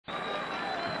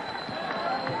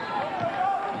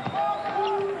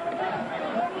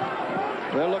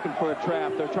They're looking for a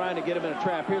trap. They're trying to get him in a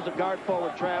trap. Here's a guard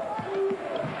forward trap.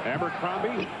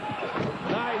 Abercrombie.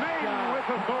 Nice job. With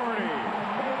authority.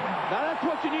 Now that's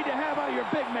what you need to have out of your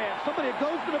big man. Somebody that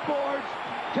goes to the boards,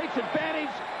 takes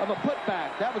advantage of a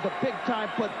putback. That was a big-time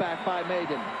putback by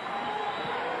Mayden.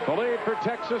 The lead for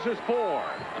Texas is 4.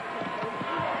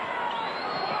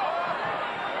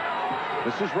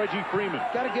 This is Reggie Freeman.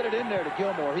 Got to get it in there to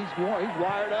Gilmore. He's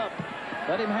wired up.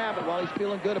 Let him have it while he's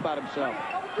feeling good about himself.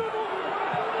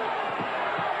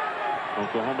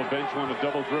 Oklahoma bench won a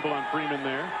double dribble on Freeman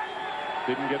there.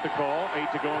 Didn't get the call.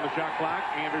 8 to go on the shot clock.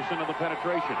 Anderson on the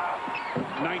penetration.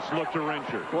 Nice look to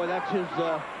Rencher. Boy, that's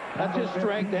his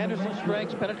strength. Anderson's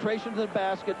strengths. Penetration to the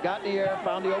basket. Got in the air.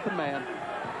 Found the open man.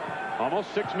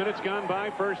 Almost 6 minutes gone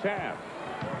by first half.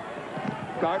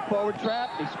 Guard forward trap.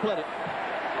 He split it.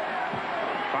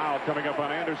 Foul coming up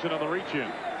on Anderson on the reach-in.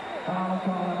 Foul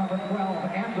call number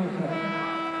 12, Anderson.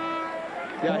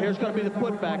 Yeah, here's going to be the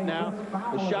putback now.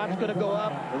 The shot's going to go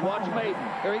up, and watch Mayden.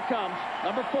 Here he comes,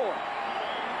 number 4.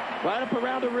 Right up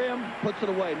around the rim, puts it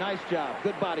away. Nice job.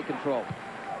 Good body control.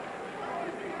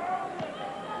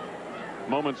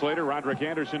 Moments later, Roderick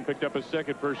Anderson picked up his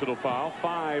second personal foul.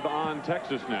 5 on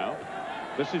Texas now.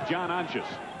 This is John Ontjes.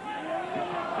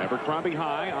 Abercrombie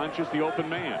high. Ontjes the open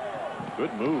man.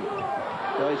 Good move.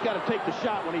 Well, he's got to take the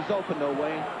shot when he's open, though,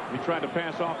 Wayne. He tried to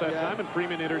pass off that time, and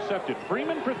Freeman intercepted.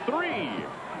 Freeman for 3.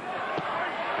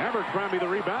 Abercrombie the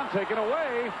rebound taken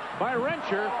away by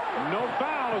Rencher. No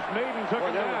foul as Mayden took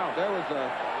it down. There was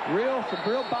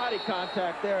some real body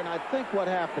contact there, and I think what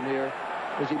happened here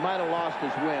is he might have lost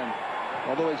his wind,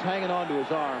 although he's hanging on to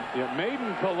his arm. Yeah,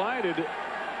 Mayden collided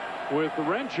with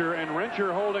Rencher, and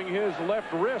Rencher holding his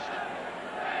left wrist.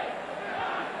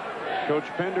 Coach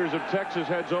Penders of Texas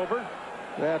heads over.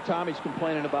 Yeah, Tommy's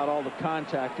complaining about all the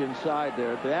contact inside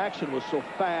there. The action was so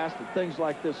fast that things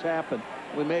like this happen.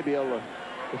 We may be able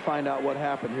to find out what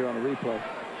happened here on the replay.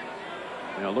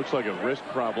 Yeah, it looks like a wrist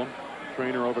problem.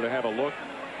 Trainer over to have a look.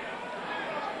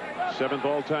 7th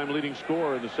all-time leading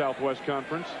scorer in the Southwest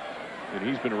Conference. And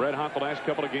he's been red hot the last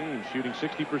couple of games, shooting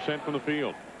 60% from the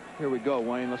field. Here we go,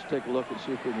 Wayne. Let's take a look and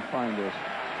see if we can find this.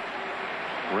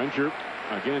 Rencher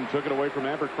again took it away from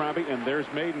Abercrombie, and there's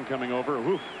Mayden coming over.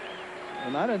 Whew.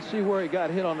 And I didn't see where he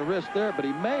got hit on the wrist there, but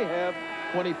he may have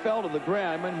when he fell to the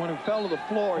ground. I mean, when he fell to the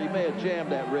floor, he may have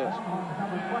jammed that wrist.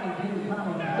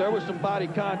 There was some body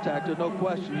contact, there's no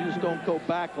question. You just don't go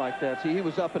back like that. See, he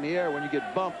was up in the air. When you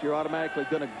get bumped, you're automatically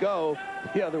going to go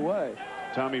the other way.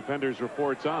 Tommy Penders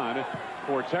reports on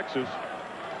for Texas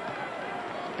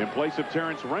in place of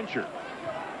Terrence Rencher.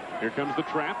 Here comes the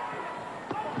trap.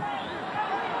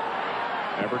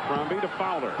 Abercrombie to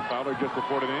Fowler. Fowler just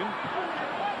reported in.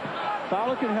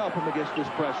 Fowler can help him against this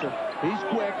pressure. He's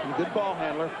quick and good ball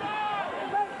handler.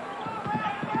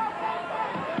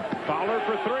 Fowler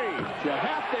for 3. You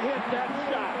have to hit that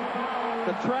shot.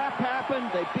 The trap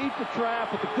happened. They beat the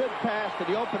trap with a good pass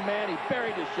to the open man. He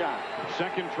buried his shot.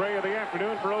 Second tray of the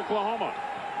afternoon for Oklahoma.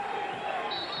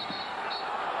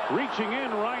 Reaching in,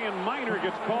 Ryan Miner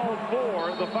gets called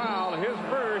for the foul, his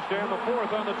first and the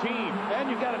 4th on the team.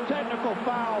 And you got a technical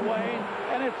foul, Wayne,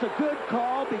 and it's a good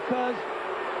call because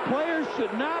players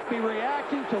should not be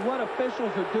reacting to what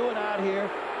officials are doing out here.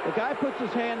 The guy puts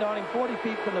his hand on him 40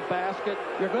 feet from the basket.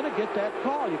 You're going to get that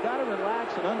call. You got to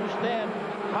relax and understand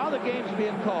how the game's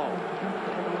being called.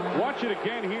 Watch it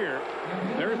again here.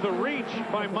 There's the reach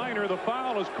by Miner. The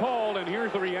foul is called, and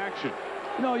here's the reaction.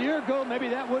 You know, a year ago, maybe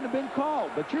that wouldn't have been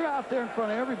called, but you're out there in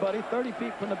front of everybody 30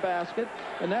 feet from the basket,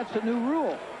 and that's the new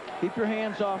rule. Keep your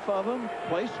hands off of them,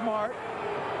 play smart,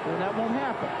 and that won't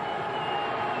happen.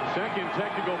 Second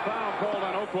technical foul called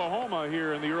on Oklahoma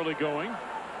here in the early going.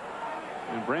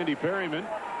 And Brandy Perryman.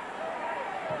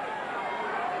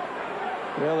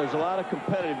 Well, there's a lot of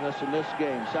competitiveness in this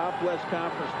game. Southwest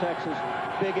Conference, Texas,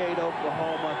 Big 8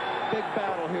 Oklahoma. Big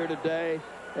battle here today.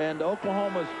 And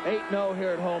Oklahoma's 8-0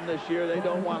 here at home this year. They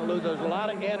don't want to lose. There's a lot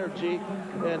of energy,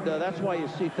 and that's why you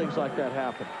see things like that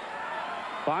happen.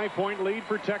 5-point lead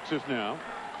for Texas now.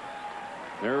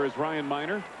 There is Ryan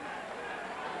Miner.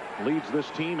 Leads this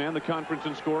team and the conference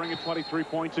in scoring at 23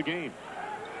 points a game.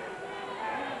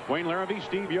 Wayne Larrabee,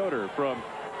 Steve Yoder from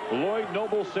Lloyd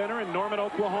Noble Center in Norman,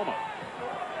 Oklahoma.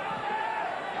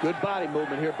 Good body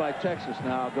movement here by Texas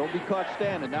now. Don't be caught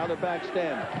standing. Now they're back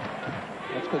standing.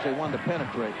 That's because they wanted to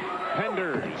penetrate.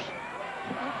 Penders.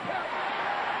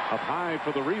 Up high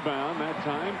for the rebound that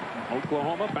time.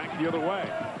 Oklahoma back the other way.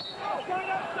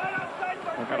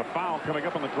 We've got a foul coming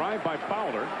up on the drive by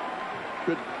Fowler.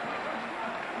 Good.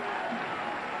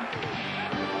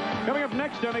 Coming up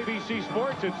next on ABC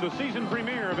Sports, it's the season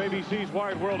premiere of ABC's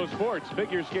Wide World of Sports.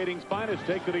 Figure skating's finest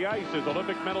take to the ice as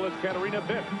Olympic medalist Katarina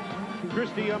Bitt,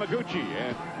 Kristi Yamaguchi,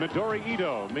 and Midori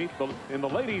Ito meet in the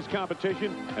ladies'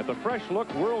 competition at the Fresh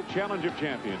Look World Challenge of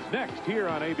Champions. Next, here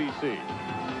on ABC.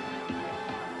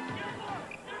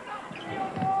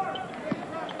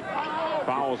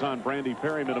 Fouls on Brandy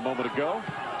Perryman a moment ago.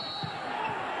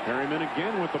 Perryman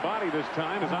again with the body this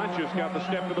time as Ontjes got the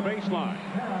step to the baseline.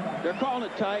 They're calling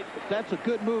it tight. That's a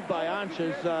good move by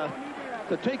Ontjes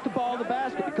to take the ball to the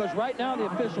basket, because right now the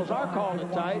officials are calling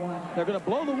it tight. They're going to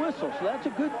blow the whistle, so that's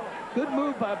a good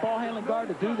move by a ball handling guard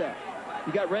to do that.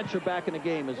 You got Rensher back in the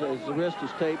game as the wrist is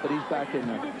taped, but he's back in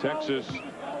there. Texas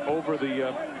over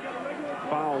the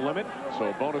foul limit,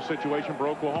 so bonus situation for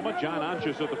Oklahoma. John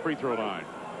Ontjes at the free throw line.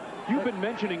 You've been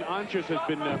mentioning Ontjes has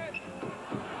been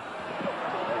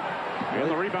and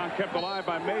the rebound kept alive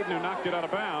by Mayden, who knocked it out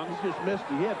of bounds. He just missed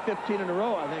it. He had 15 in a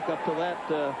row, I think, up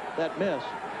to that miss.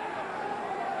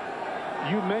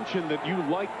 You mentioned that you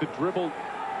like the dribble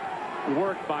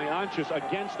work by Ontjes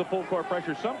against the full court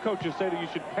pressure. Some coaches say that you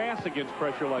should pass against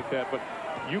pressure like that, but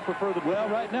you prefer the dribble. Well,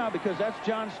 right now, because that's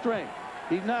John's strength.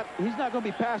 He's not going to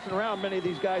be passing around. Many of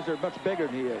these guys are much bigger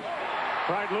than he is.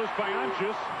 Pried loose by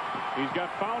Ontjes. He's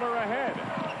got Fowler ahead.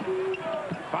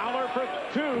 Fowler for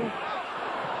two.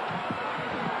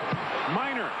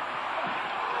 Minor.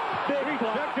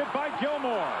 Rejected by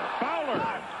Gilmore. Fowler.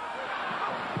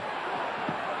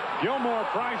 Gilmore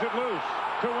pries it loose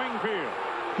to Wingfield.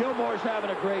 Gilmore's having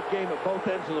a great game at both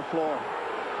ends of the floor.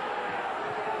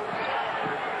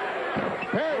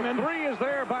 Perryman. The three is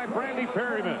there by Brandy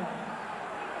Perryman.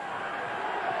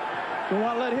 You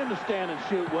want to let him to stand and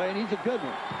shoot, Wayne. He's a good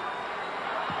one.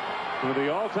 One of the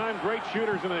all-time great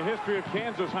shooters in the history of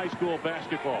Kansas high school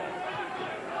basketball.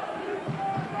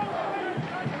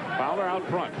 Fowler out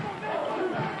front.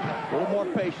 A little more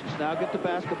patience now. Get the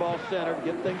basketball centered.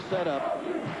 Get things set up.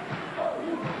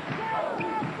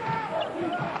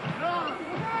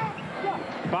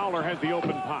 Fowler has the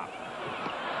open pop.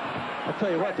 I'll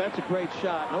tell you what, that's a great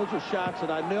shot. And those are shots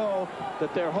that I know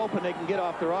that they're hoping they can get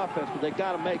off their offense, but they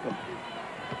got to make them.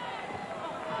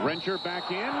 Rensher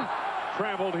back in.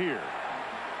 Traveled here.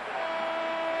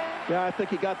 Yeah, I think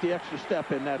he got the extra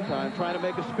step in that time, trying to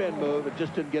make a spin move. It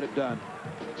just didn't get it done.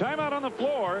 Timeout on the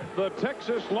floor. The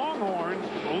Texas Longhorns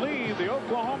lead the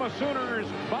Oklahoma Sooners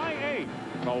by 8.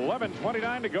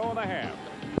 11:29 to go in the half.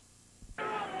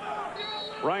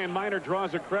 Ryan Minor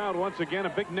draws a crowd once again. A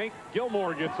big Nate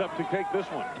Gilmore gets up to take this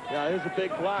one. Yeah, there's a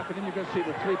big block, and then you're going to see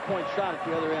the three-point shot at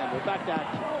the other end. We're back to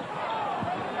action.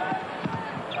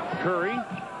 Curry.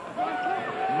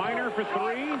 Minor for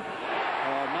three.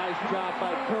 Nice job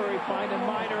by Curry finding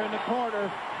Minor in the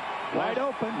corner. Wide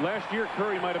open. Last year,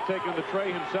 Curry might have taken the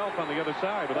tray himself on the other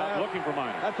side without looking for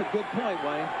Minor. That's a good point,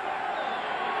 Wayne.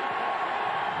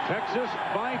 Texas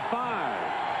by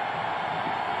 5.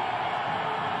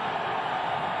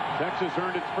 Texas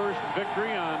earned its first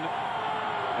victory on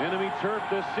enemy turf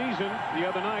this season the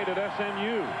other night at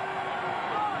SMU.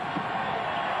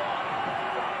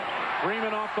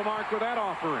 Freeman off the mark with that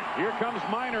offering. Here comes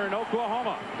Minor in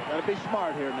Oklahoma. Got to be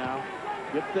smart here now.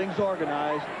 Get things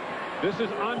organized. This is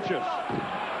Ontjes.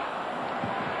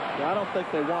 I don't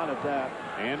think they wanted that.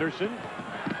 Anderson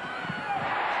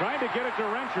trying to get it to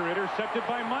Rensher. Intercepted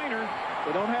by Minor.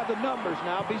 They don't have the numbers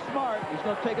now. Be smart. He's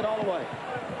going to take it all away.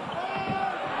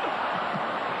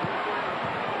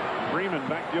 Freeman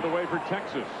back the other way for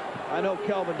Texas. I know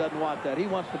Kelvin doesn't want that. He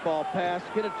wants the ball passed,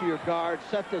 get it to your guard,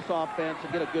 set this offense,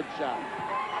 and get a good shot.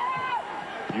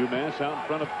 UMass out in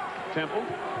front of Temple.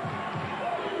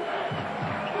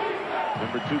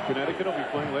 Number 2 Connecticut will be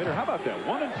playing later. How about that?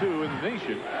 1 and 2 in the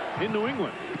nation in New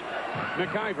England.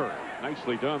 McIver,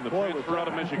 nicely done. The transfer out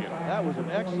of Michigan. That was an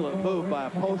excellent move by a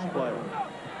post player.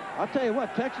 I'll tell you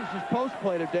what, Texas's post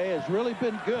play today has really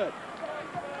been good.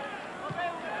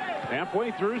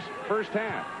 Halfway through first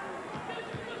half.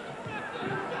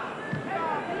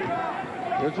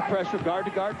 There's the pressure,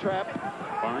 guard-to-guard trap.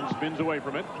 Barnes spins away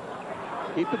from it.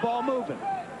 Keep the ball moving.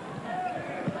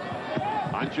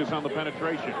 Ontjes on the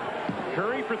penetration.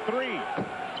 Curry for 3.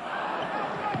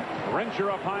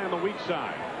 Rensher up high on the weak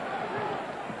side.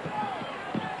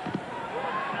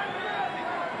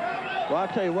 Well, I'll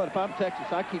tell you what, if I'm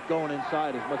Texas, I keep going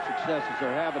inside as much success as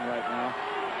they're having right now.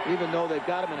 Even though they've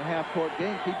got him in a half-court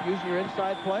game, keep using your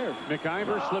inside players.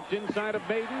 McIver slipped inside of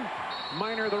Mayden.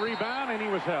 Minor the rebound, and he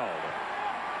was held.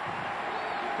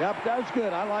 Yep, that was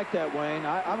good. I like that, Wayne.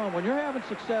 I mean, when you're having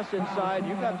success inside,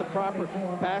 you've got the proper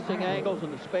passing angles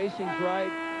and the spacing's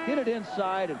right. Get it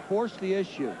inside and force the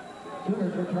issue.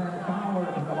 Sooners return Fowler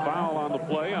to the line. Foul on the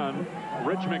play on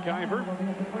Rich McIver.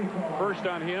 First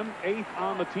on him, 8th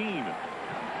on the team.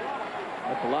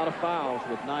 That's a lot of fouls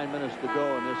with 9 minutes to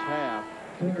go in this half,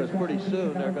 because pretty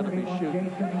soon they're going to be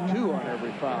shooting 2 on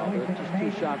every foul. They're just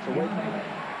 2 shots away from that.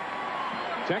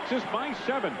 Texas by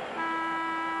 7.